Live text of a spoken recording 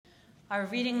Our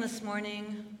reading this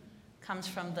morning comes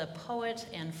from the poet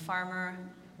and farmer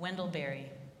Wendell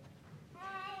Berry.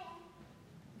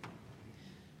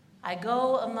 I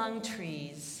go among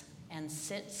trees and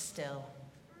sit still.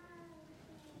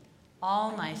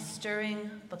 All my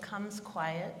stirring becomes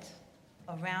quiet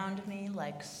around me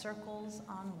like circles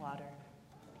on water.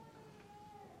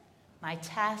 My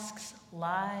tasks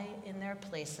lie in their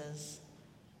places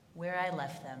where I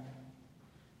left them,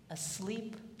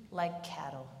 asleep like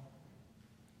cattle.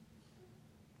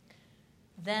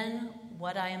 Then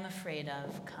what I am afraid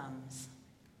of comes.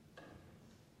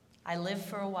 I live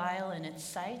for a while in its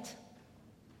sight.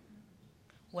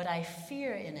 What I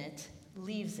fear in it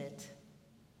leaves it,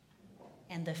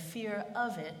 and the fear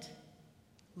of it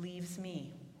leaves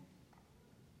me.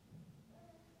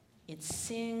 It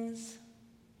sings,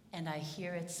 and I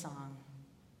hear its song.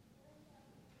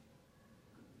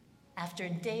 After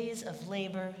days of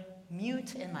labor,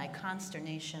 mute in my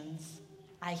consternations,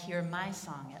 I hear my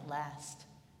song at last,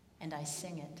 and I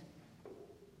sing it.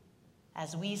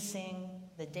 As we sing,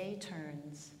 the day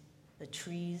turns, the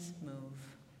trees move.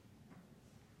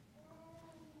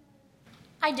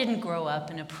 I didn't grow up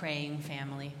in a praying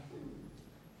family.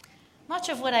 Much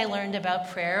of what I learned about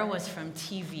prayer was from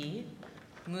TV,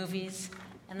 movies,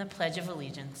 and the Pledge of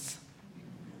Allegiance.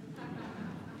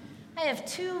 I have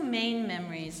two main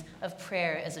memories of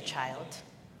prayer as a child.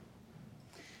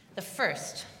 The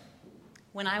first,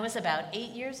 when I was about 8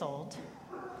 years old,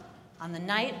 on the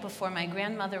night before my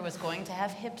grandmother was going to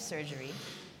have hip surgery,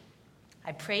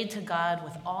 I prayed to God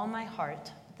with all my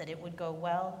heart that it would go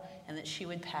well and that she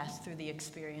would pass through the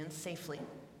experience safely.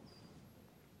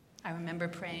 I remember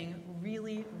praying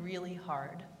really, really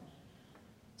hard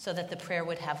so that the prayer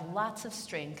would have lots of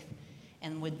strength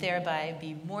and would thereby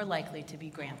be more likely to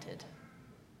be granted.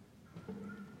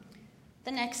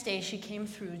 The next day, she came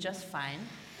through just fine.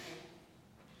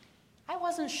 I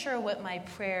wasn't sure what my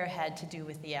prayer had to do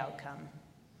with the outcome.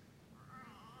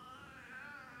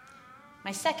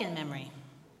 My second memory.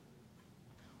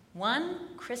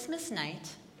 One Christmas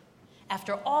night,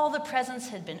 after all the presents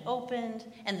had been opened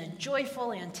and the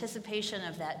joyful anticipation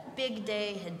of that big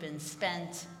day had been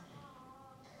spent,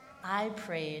 I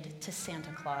prayed to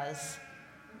Santa Claus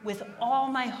with all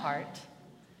my heart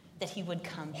that he would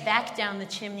come back down the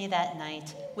chimney that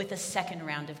night with a second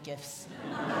round of gifts.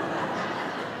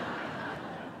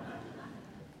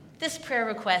 This prayer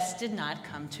request did not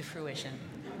come to fruition.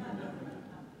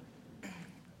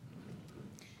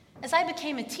 As I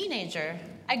became a teenager,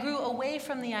 I grew away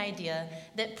from the idea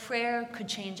that prayer could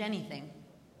change anything.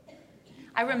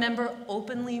 I remember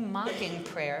openly mocking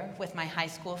prayer with my high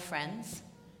school friends,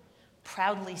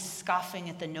 proudly scoffing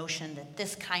at the notion that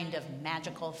this kind of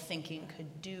magical thinking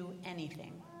could do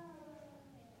anything.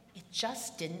 It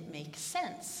just didn't make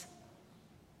sense.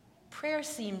 Prayer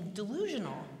seemed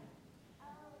delusional,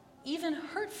 even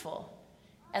hurtful,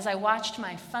 as I watched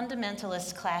my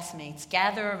fundamentalist classmates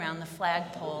gather around the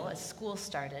flagpole as school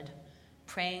started,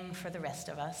 praying for the rest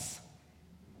of us.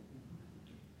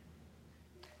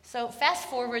 So fast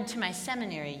forward to my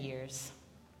seminary years.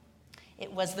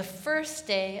 It was the first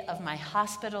day of my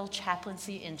hospital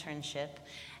chaplaincy internship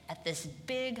at this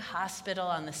big hospital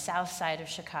on the south side of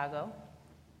Chicago.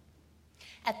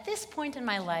 At this point in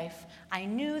my life, I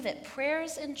knew that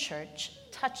prayers in church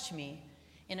touched me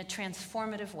in a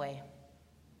transformative way.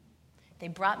 They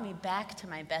brought me back to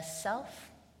my best self.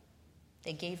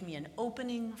 They gave me an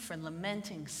opening for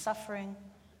lamenting suffering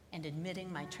and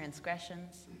admitting my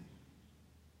transgressions.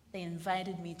 They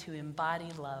invited me to embody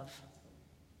love.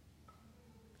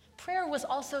 Prayer was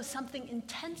also something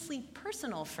intensely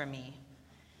personal for me,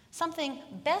 something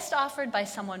best offered by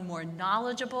someone more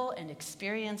knowledgeable and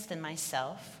experienced than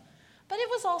myself, but it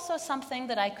was also something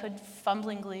that I could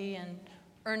fumblingly and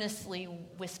earnestly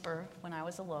whisper when I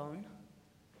was alone.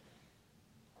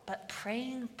 But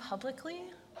praying publicly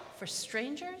for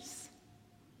strangers?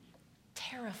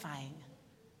 Terrifying.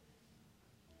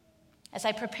 As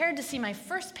I prepared to see my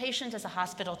first patient as a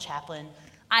hospital chaplain,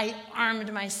 I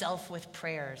armed myself with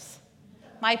prayers.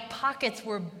 My pockets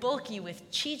were bulky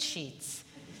with cheat sheets,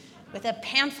 with a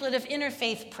pamphlet of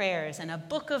interfaith prayers and a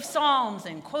book of psalms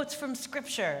and quotes from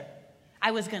scripture. I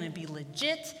was going to be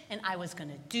legit, and I was going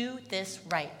to do this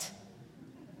right.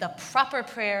 The proper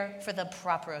prayer for the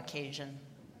proper occasion.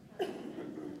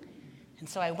 And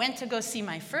so I went to go see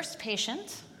my first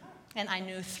patient, and I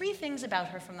knew 3 things about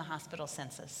her from the hospital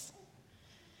census.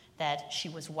 That she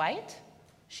was white,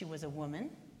 she was a woman,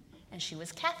 and she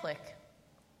was Catholic.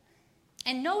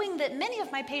 And knowing that many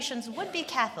of my patients would be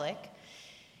Catholic,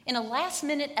 in a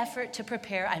last-minute effort to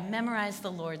prepare, I memorized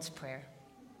the Lord's Prayer.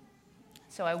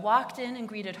 So I walked in and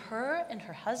greeted her and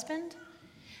her husband,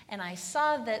 and I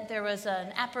saw that there was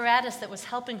an apparatus that was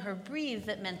helping her breathe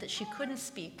that meant that she couldn't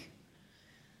speak.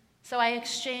 So I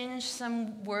exchanged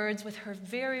some words with her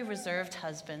very reserved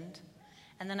husband,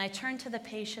 and then I turned to the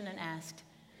patient and asked,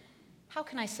 "How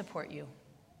can I support you?"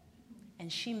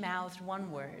 And she mouthed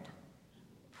one word,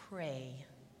 "Pray."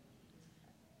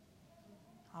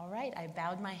 All right, I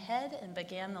bowed my head and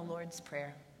began the Lord's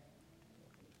Prayer.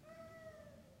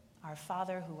 Our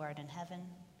Father who art in heaven,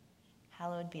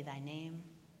 hallowed be thy name.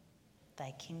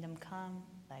 Thy kingdom come,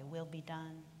 thy will be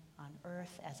done, on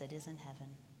earth as it is in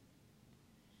heaven.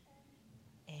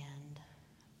 And,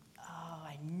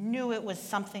 I knew it was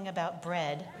something about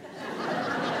bread.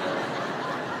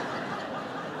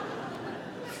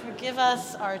 Forgive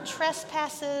us our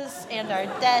trespasses and our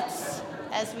debts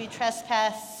as we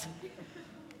trespass.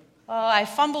 I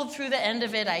fumbled through the end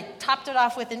of it. I topped it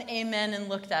off with an amen and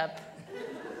looked up.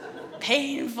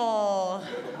 Painful.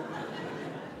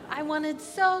 I wanted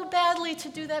so badly to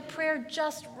do that prayer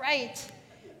just right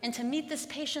and to meet this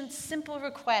patient's simple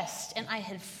request, and I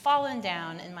had fallen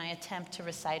down in my attempt to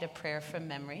recite a prayer from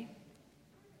memory.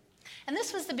 And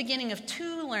this was the beginning of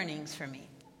two learnings for me.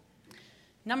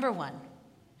 Number one,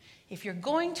 if you're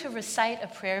going to recite a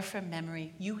prayer from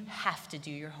memory, you have to do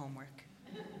your homework.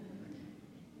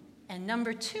 And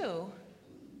number two,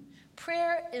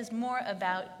 prayer is more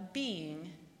about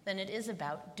being than it is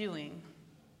about doing.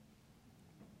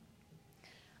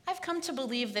 I've come to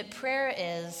believe that prayer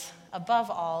is, above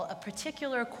all, a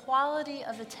particular quality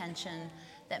of attention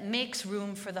that makes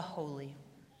room for the holy,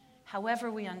 however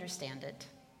we understand it.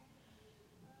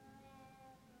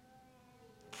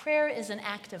 Prayer is an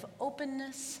act of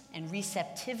openness and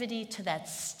receptivity to that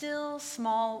still,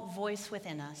 small voice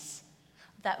within us,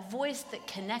 that voice that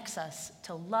connects us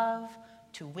to love,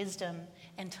 to wisdom,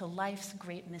 and to life's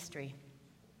great mystery.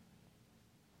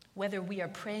 Whether we are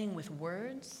praying with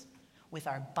words, with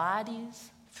our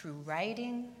bodies, through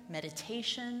writing,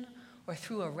 meditation, or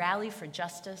through a rally for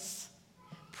justice,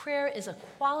 prayer is a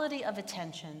quality of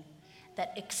attention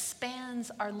that expands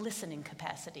our listening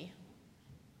capacity.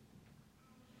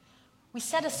 We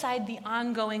set aside the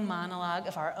ongoing monologue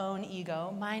of our own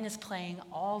ego. Mine is playing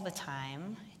all the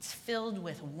time. It's filled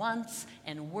with wants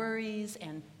and worries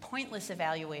and pointless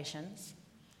evaluations.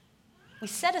 We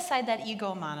set aside that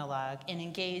ego monologue and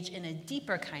engage in a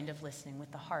deeper kind of listening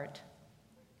with the heart.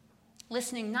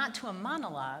 Listening not to a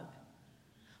monologue,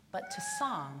 but to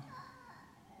song.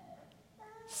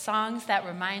 Songs that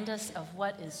remind us of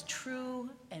what is true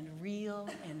and real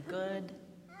and good.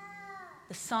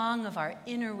 The song of our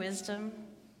inner wisdom,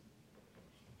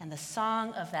 and the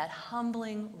song of that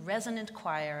humbling, resonant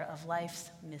choir of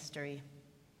life's mystery.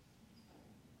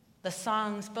 The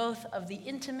songs both of the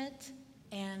intimate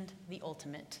and the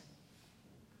ultimate.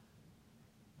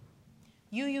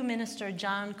 UU minister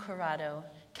John Corrado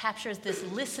captures this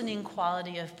listening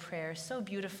quality of prayer so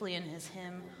beautifully in his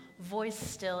hymn, Voice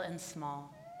Still and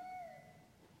Small.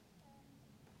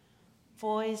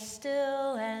 Voice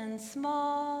still and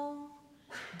small,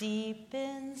 deep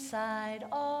inside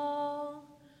all,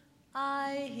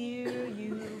 I hear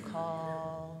you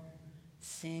call,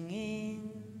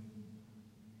 singing.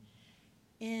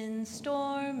 In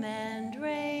storm and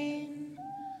rain,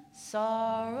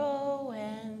 sorrow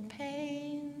and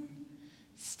pain,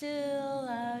 still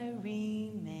I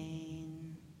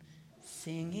remain,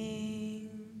 singing.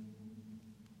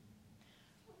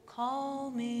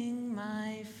 Calming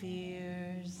my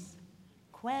fears,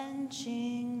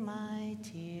 quenching my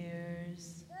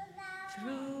tears,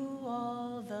 through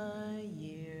all the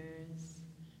years,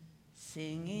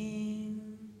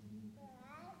 singing.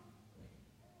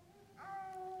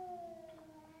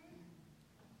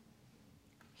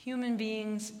 Human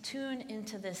beings tune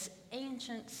into this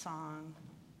ancient song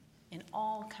in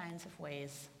all kinds of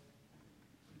ways.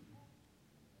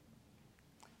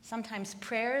 Sometimes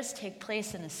prayers take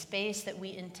place in a space that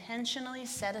we intentionally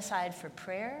set aside for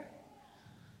prayer,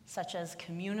 such as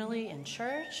communally in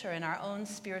church or in our own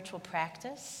spiritual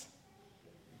practice,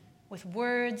 with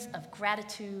words of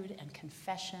gratitude and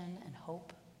confession and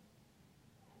hope.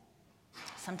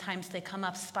 Sometimes they come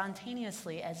up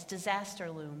spontaneously as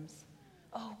disaster looms.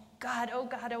 Oh God, oh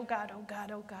God, oh God, oh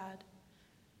God, oh God.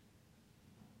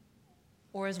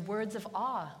 Or as words of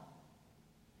awe.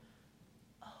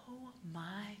 Oh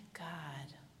my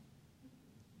God.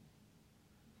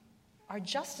 Our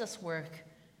justice work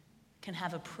can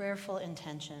have a prayerful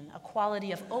intention, a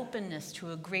quality of openness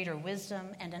to a greater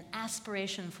wisdom, and an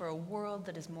aspiration for a world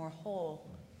that is more whole.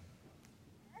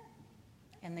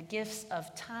 And the gifts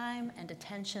of time and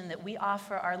attention that we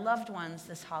offer our loved ones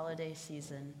this holiday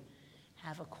season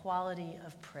have a quality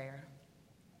of prayer.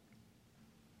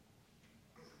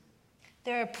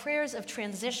 There are prayers of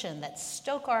transition that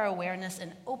stoke our awareness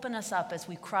and open us up as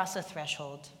we cross a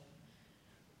threshold.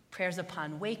 Prayers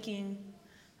upon waking,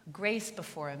 grace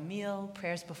before a meal,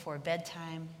 prayers before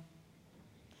bedtime.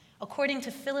 According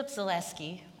to Philip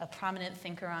Zaleski, a prominent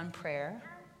thinker on prayer,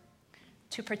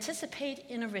 to participate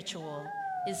in a ritual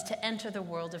is to enter the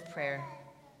world of prayer.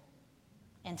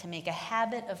 And to make a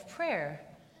habit of prayer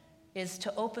is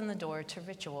to open the door to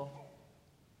ritual.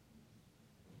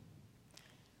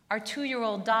 Our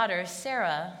 2-year-old daughter,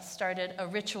 Sarah, started a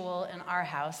ritual in our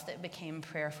house that became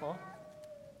prayerful.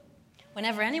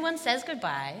 Whenever anyone says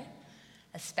goodbye,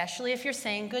 especially if you're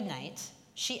saying goodnight,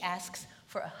 she asks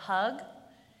for a hug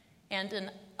and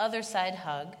an other side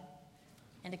hug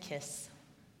and a kiss.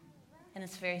 And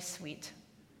it's very sweet.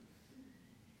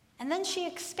 And then she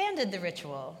expanded the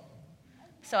ritual.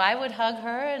 So I would hug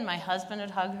her and my husband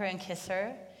would hug her and kiss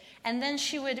her. And then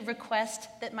she would request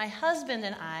that my husband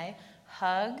and I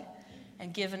hug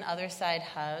and give an other side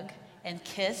hug and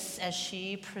kiss as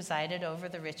she presided over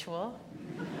the ritual.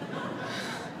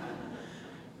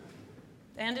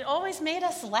 And it always made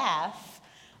us laugh,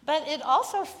 but it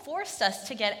also forced us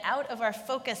to get out of our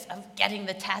focus of getting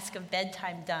the task of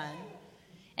bedtime done.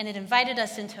 And it invited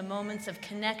us into moments of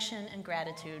connection and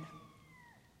gratitude.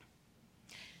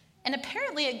 And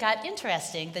apparently it got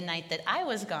interesting the night that I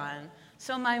was gone,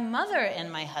 so my mother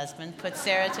and my husband put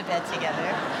Sarah to bed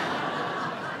together.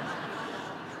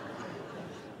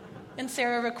 And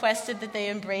Sarah requested that they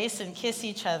embrace and kiss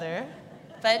each other.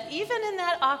 But even in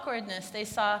that awkwardness, they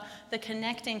saw the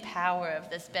connecting power of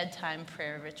this bedtime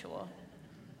prayer ritual.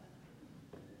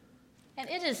 And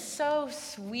it is so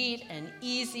sweet and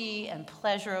easy and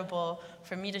pleasurable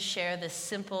for me to share this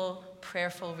simple,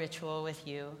 prayerful ritual with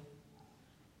you.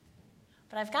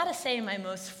 But I've got to say, my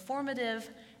most formative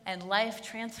and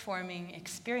life-transforming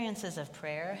experiences of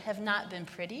prayer have not been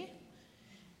pretty.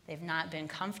 They've not been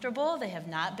comfortable. They have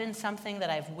not been something that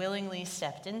I've willingly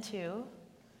stepped into.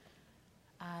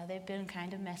 They've been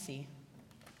kind of messy.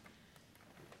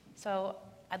 So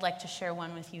I'd like to share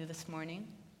one with you this morning.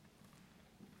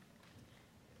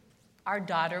 Our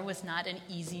daughter was not an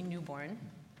easy newborn.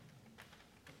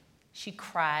 She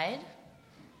cried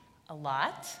a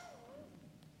lot.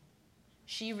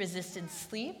 She resisted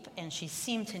sleep, and she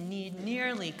seemed to need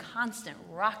nearly constant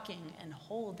rocking and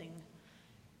holding.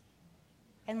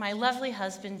 And my lovely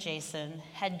husband, Jason,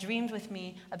 had dreamed with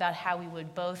me about how we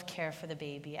would both care for the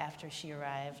baby after she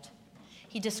arrived.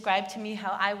 He described to me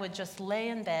how I would just lay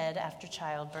in bed after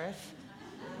childbirth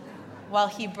while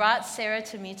he brought Sarah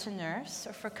to me to nurse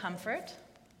or for comfort.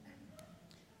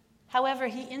 However,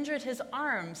 he injured his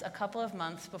arms a couple of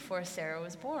months before Sarah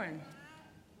was born.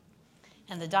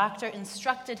 And the doctor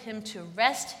instructed him to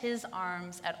rest his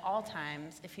arms at all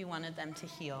times if he wanted them to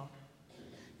heal,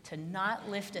 to not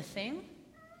lift a thing,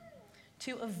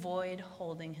 to avoid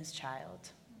holding his child.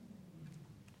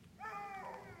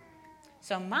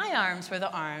 So my arms were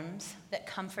the arms that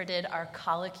comforted our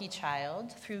colicky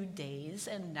child through days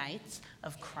and nights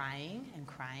of crying and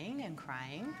crying and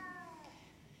crying.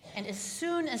 And as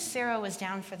soon as Sarah was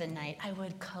down for the night, I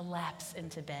would collapse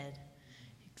into bed,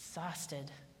 exhausted,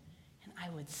 and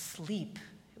I would sleep.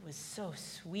 It was so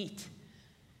sweet.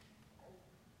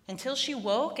 Until she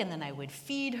woke, and then I would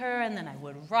feed her, and then I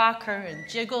would rock her and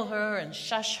jiggle her and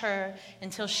shush her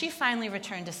until she finally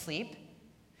returned to sleep.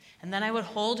 And then I would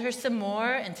hold her some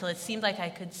more until it seemed like I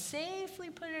could safely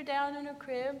put her down in her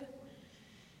crib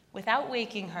without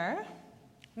waking her.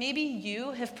 Maybe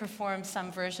you have performed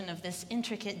some version of this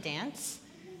intricate dance,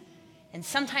 and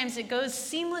sometimes it goes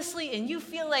seamlessly and you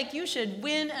feel like you should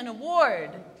win an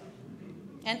award.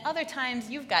 And other times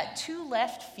you've got 2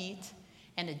 left feet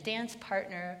and a dance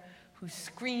partner who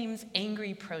screams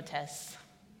angry protests.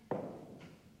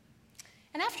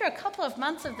 And after a couple of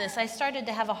months of this, I started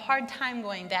to have a hard time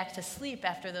going back to sleep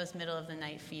after those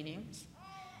middle-of-the-night feedings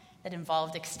that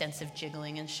involved extensive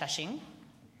jiggling and shushing.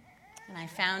 And I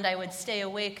found I would stay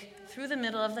awake through the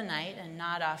middle of the night and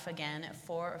nod off again at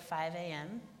 4 or 5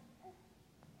 a.m.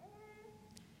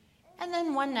 And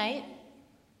then one night,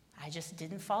 I just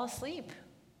didn't fall asleep.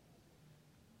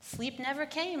 Sleep never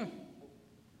came.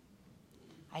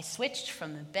 I switched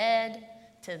from the bed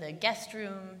to the guest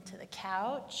room to the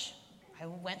couch. I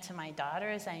went to my daughter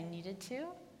as I needed to,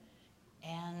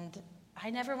 and I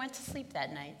never went to sleep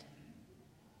that night.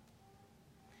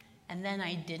 And then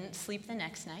I didn't sleep the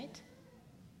next night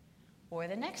or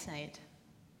the next night.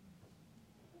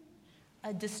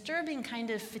 A disturbing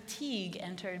kind of fatigue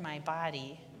entered my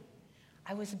body.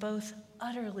 I was both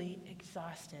utterly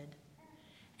exhausted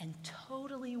and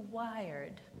totally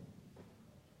wired.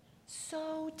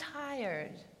 So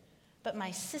tired, but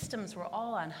my systems were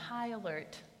all on high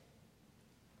alert.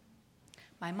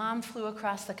 My mom flew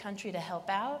across the country to help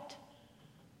out.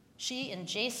 She and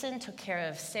Jason took care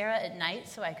of Sarah at night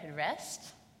so I could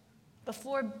rest.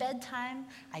 Before bedtime,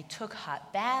 I took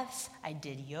hot baths, I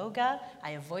did yoga,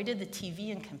 I avoided the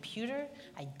TV and computer,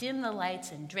 I dimmed the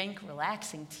lights and drank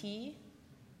relaxing tea.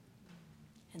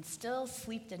 And still,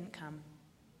 sleep didn't come.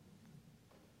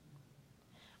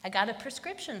 I got a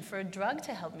prescription for a drug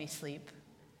to help me sleep,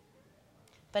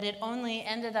 but it only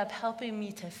ended up helping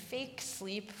me to fake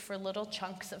sleep for little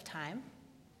chunks of time.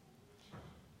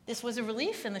 This was a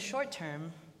relief in the short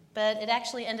term, but it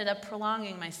actually ended up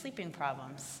prolonging my sleeping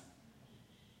problems.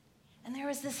 And there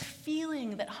was this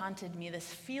feeling that haunted me, this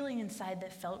feeling inside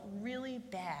that felt really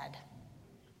bad.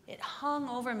 It hung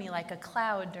over me like a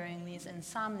cloud during these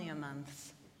insomnia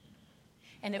months.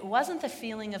 And it wasn't the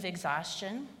feeling of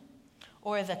exhaustion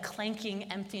or the clanking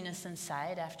emptiness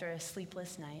inside after a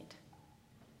sleepless night.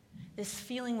 This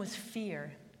feeling was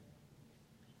fear.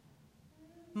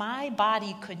 My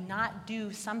body could not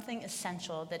do something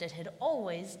essential that it had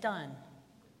always done.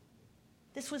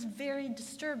 This was very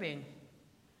disturbing.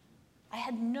 I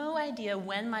had no idea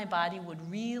when my body would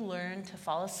relearn to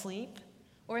fall asleep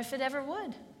or if it ever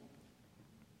would.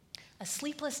 A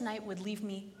sleepless night would leave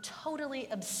me totally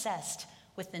obsessed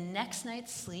with the next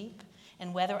night's sleep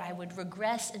and whether I would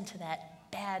regress into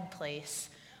that bad place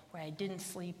where I didn't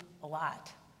sleep a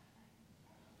lot.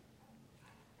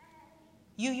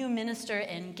 UU minister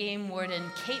and game warden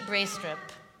Kate Braystrup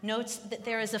notes that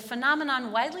there is a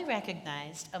phenomenon widely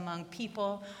recognized among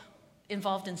people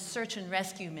involved in search and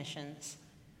rescue missions.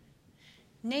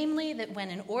 Namely, that when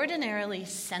an ordinarily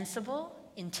sensible,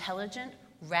 intelligent,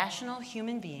 rational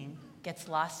human being gets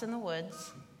lost in the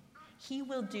woods, he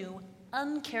will do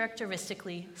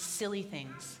uncharacteristically silly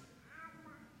things.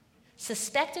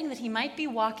 Suspecting that he might be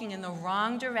walking in the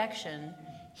wrong direction,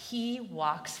 he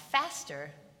walks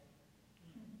faster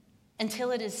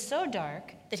until it is so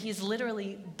dark that he is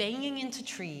literally banging into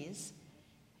trees.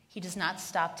 He does not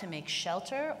stop to make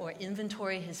shelter or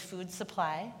inventory his food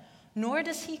supply, nor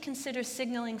does he consider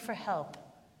signaling for help.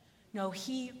 No,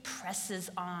 he presses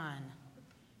on.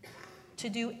 To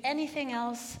do anything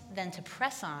else than to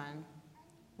press on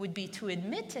would be to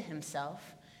admit to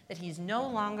himself that he's no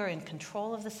longer in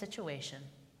control of the situation.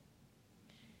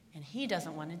 And he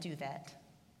doesn't want to do that.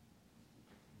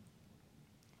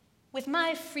 With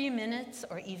my free minutes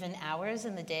or even hours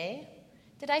in the day,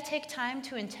 did I take time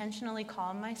to intentionally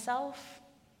calm myself,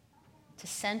 to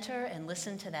center and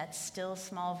listen to that still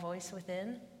small voice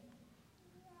within?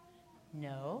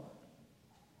 No.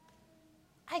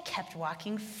 I kept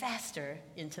walking faster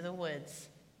into the woods.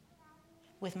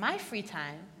 With my free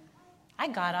time, I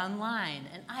got online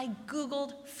and I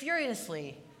Googled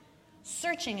furiously,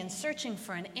 searching and searching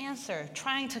for an answer,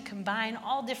 trying to combine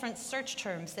all different search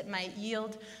terms that might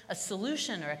yield a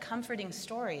solution or a comforting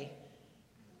story.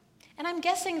 And I'm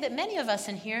guessing that many of us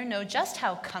in here know just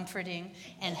how comforting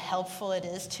and helpful it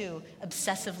is to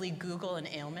obsessively Google an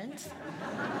ailment.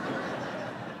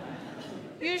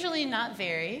 Usually not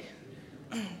very.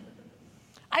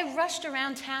 I rushed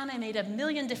around town. I made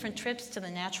 1,000,000 different trips to the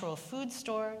natural food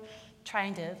store,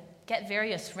 trying to get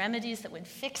various remedies that would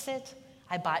fix it.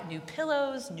 I bought new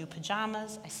pillows, new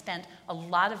pajamas. I spent a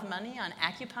lot of money on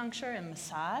acupuncture and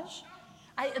massage.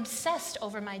 I obsessed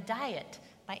over my diet,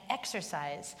 my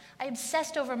exercise. I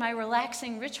obsessed over my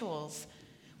relaxing rituals,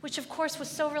 which of course was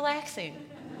so relaxing.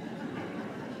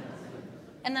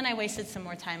 And then I wasted some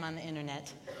more time on the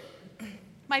internet.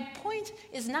 My point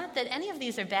is not that any of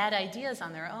these are bad ideas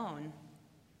on their own,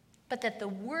 but that the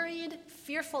worried,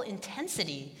 fearful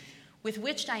intensity with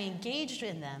which I engaged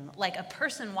in them, like a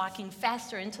person walking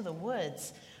faster into the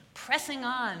woods, pressing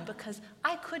on because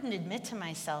I couldn't admit to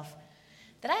myself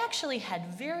that I actually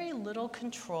had very little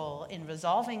control in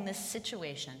resolving this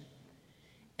situation,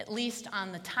 at least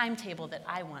on the timetable that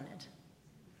I wanted.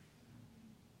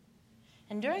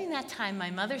 And during that time, my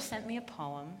mother sent me a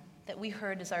poem that we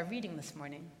heard as our reading this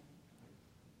morning.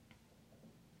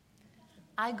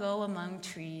 I go among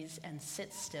trees and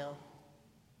sit still.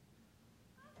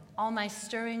 All my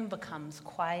stirring becomes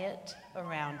quiet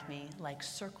around me like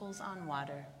circles on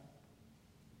water.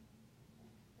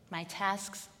 My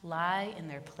tasks lie in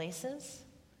their places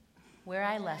where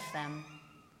I left them,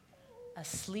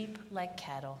 asleep like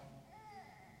cattle.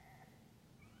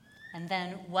 And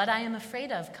then what I am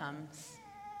afraid of comes.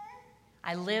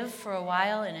 I live for a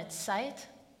while in its sight,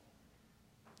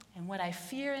 and what I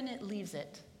fear in it leaves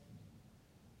it.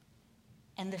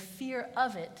 And the fear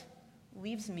of it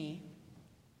leaves me.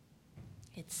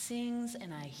 It sings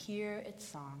and I hear its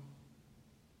song.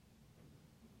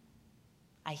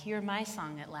 I hear my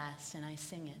song at last and I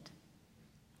sing it.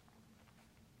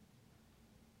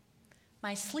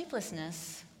 My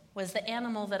sleeplessness was the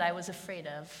animal that I was afraid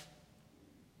of,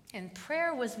 and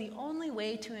prayer was the only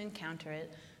way to encounter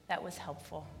it that was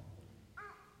helpful.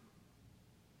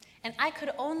 And I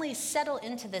could only settle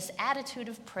into this attitude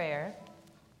of prayer.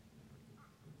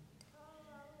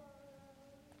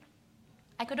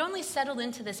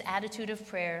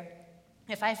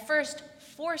 If I first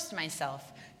forced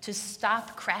myself to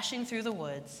stop crashing through the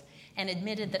woods and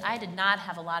admitted that I did not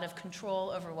have a lot of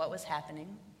control over what was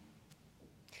happening,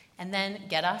 and then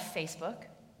get off Facebook,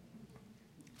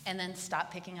 and then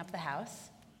stop picking up the house,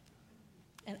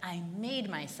 and I made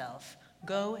myself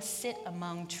go sit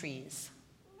among trees.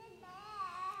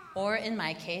 Or in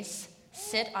my case,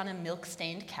 sit on a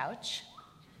milk-stained couch.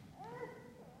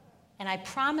 And I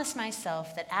promised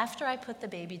myself that after I put the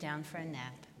baby down for a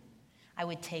nap, I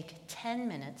would take 10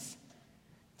 minutes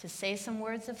to say some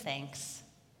words of thanks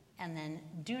and then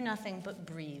do nothing but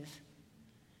breathe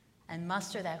and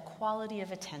muster that quality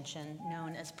of attention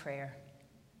known as prayer.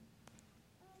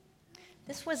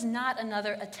 This was not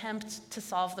another attempt to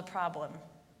solve the problem.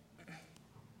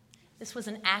 This was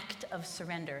an act of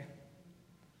surrender.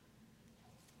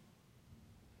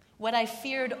 What I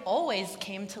feared always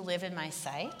came to live in my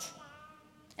sight,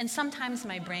 and sometimes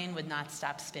my brain would not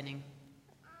stop spinning.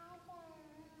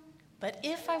 But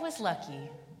if I was lucky,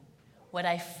 what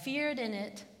I feared in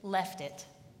it left it,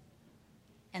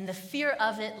 and the fear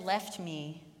of it left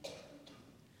me.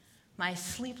 My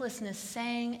sleeplessness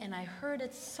sang, and I heard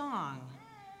its song,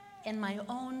 and my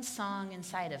own song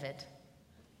inside of it.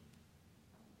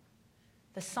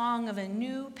 The song of a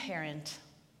new parent,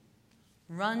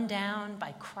 run down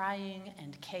by crying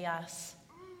and chaos,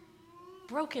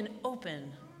 broken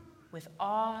open with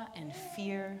awe and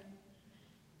fear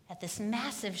at this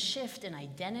massive shift in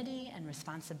identity and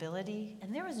responsibility,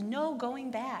 and there was no going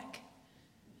back.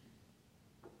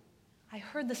 I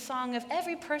heard the song of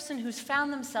every person who's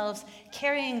found themselves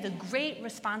carrying the great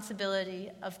responsibility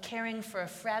of caring for a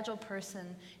fragile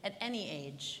person at any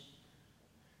age,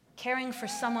 caring for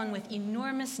someone with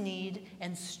enormous need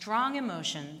and strong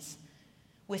emotions,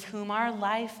 with whom our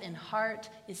life and heart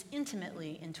is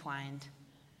intimately entwined.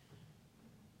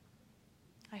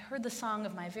 I heard the song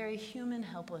of my very human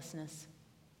helplessness,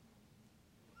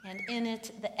 and in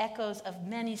it, the echoes of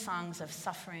many songs of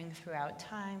suffering throughout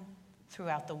time,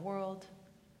 throughout the world,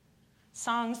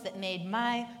 songs that made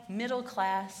my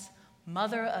middle-class,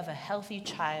 mother of a healthy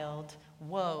child,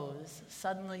 woes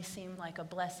suddenly seem like a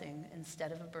blessing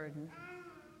instead of a burden.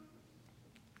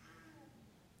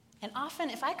 And often,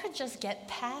 if I could just get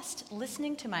past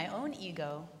listening to my own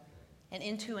ego and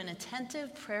into an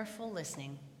attentive, prayerful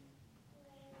listening,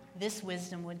 this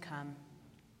wisdom would come.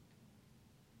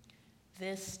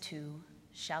 This too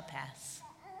shall pass.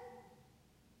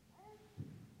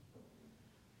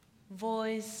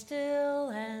 Voice still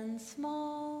and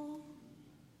small,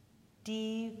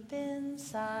 deep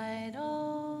inside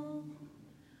all,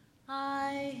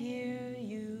 I hear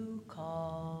you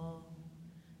call,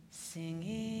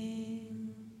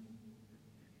 singing.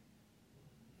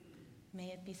 May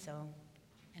it be so,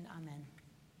 and amen.